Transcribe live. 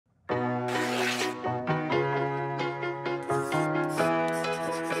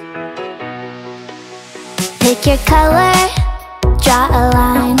Pick your color, draw a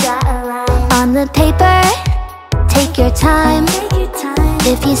line on the paper, take your time.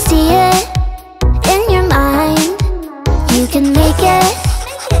 If you see it in your mind, you can make it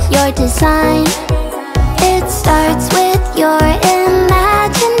your design. It starts with your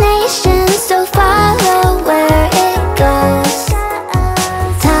imagination, so follow where it goes.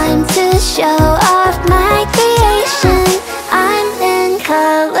 Time to show off my creation. I'm in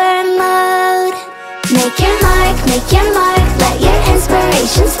color mode. Make your mark, let your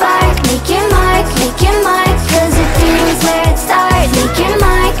inspiration spark. Make your mark, cause it feels where it starts. Make your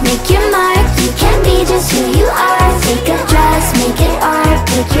mark, you can be just who you are. Take a dress, make it art.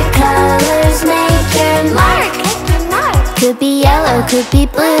 Pick your colors, make your mark. Could be yellow, could be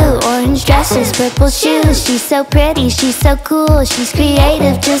blue, orange dresses, purple shoes. She's so pretty, she's so cool, she's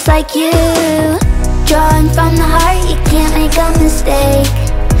creative just like you. Drawing from the heart, you can't make a mistake.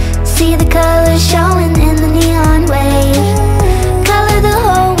 See the colors showing in the neon wave. Color the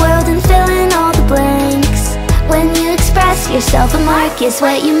whole world and fill in all the blanks. When you express yourself, a mark is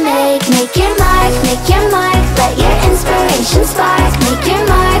what you make. Make your mark,